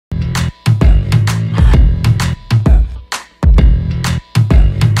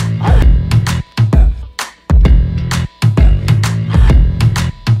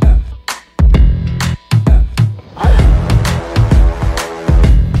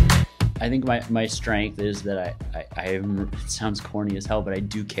I think my strength is that it sounds corny as hell, but I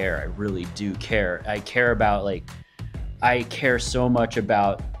do care. I really do care. I care about, like, I care so much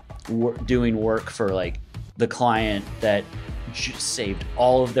about doing work for, like, the client that just saved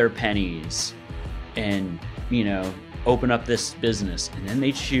all of their pennies and, you know, open up this business, and then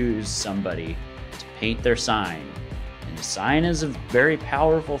they choose somebody to paint their sign. And the sign is a very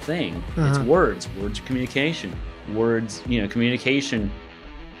powerful thing. It's words are communication. Words, you know, communication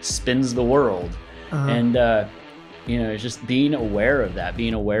spins the world. And you know, it's just being aware of that,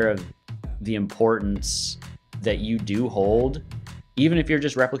 being aware of the importance that you do hold, even if you're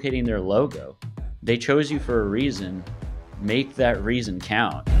just replicating their logo. They chose you for a reason. Make that reason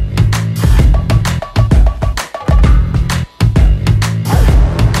count.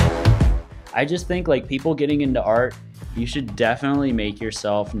 I just think, like, people getting into art, you should definitely make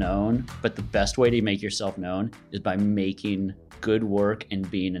yourself known, but the best way to make yourself known is by making good work and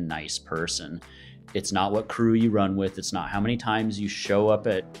being a nice person. It's not what crew you run with. It's not how many times you show up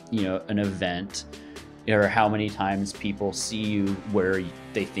at, you know, an event, or how many times people see you where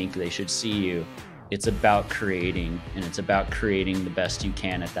they think they should see you. It's about creating, and it's about creating the best you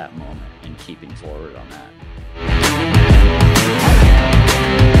can at that moment and keeping forward on that.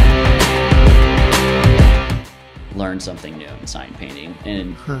 Learn something new in sign painting,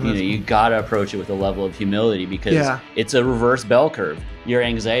 and you know, you gotta approach it with a level of humility, because it's a reverse bell curve. Your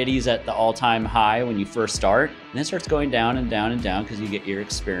anxiety is at the all-time high when you first start, and then it starts going down and down and down because you get your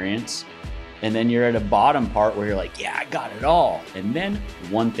experience, and then you're at a bottom part where you're like, yeah, I got it all, and then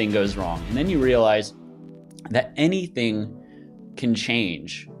one thing goes wrong, and then you realize that anything can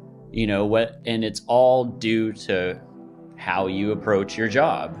change, you know what, and it's all due to how you approach your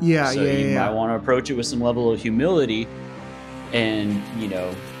job. So you might want to approach it with some level of humility, and, you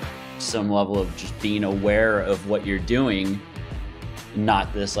know, some level of just being aware of what you're doing.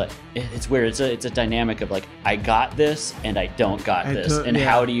 Not this, like, it's weird. It's a dynamic of, like, I got this and I don't got this, and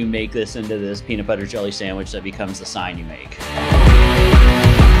how do you make this into this peanut butter jelly sandwich that becomes the sign you make?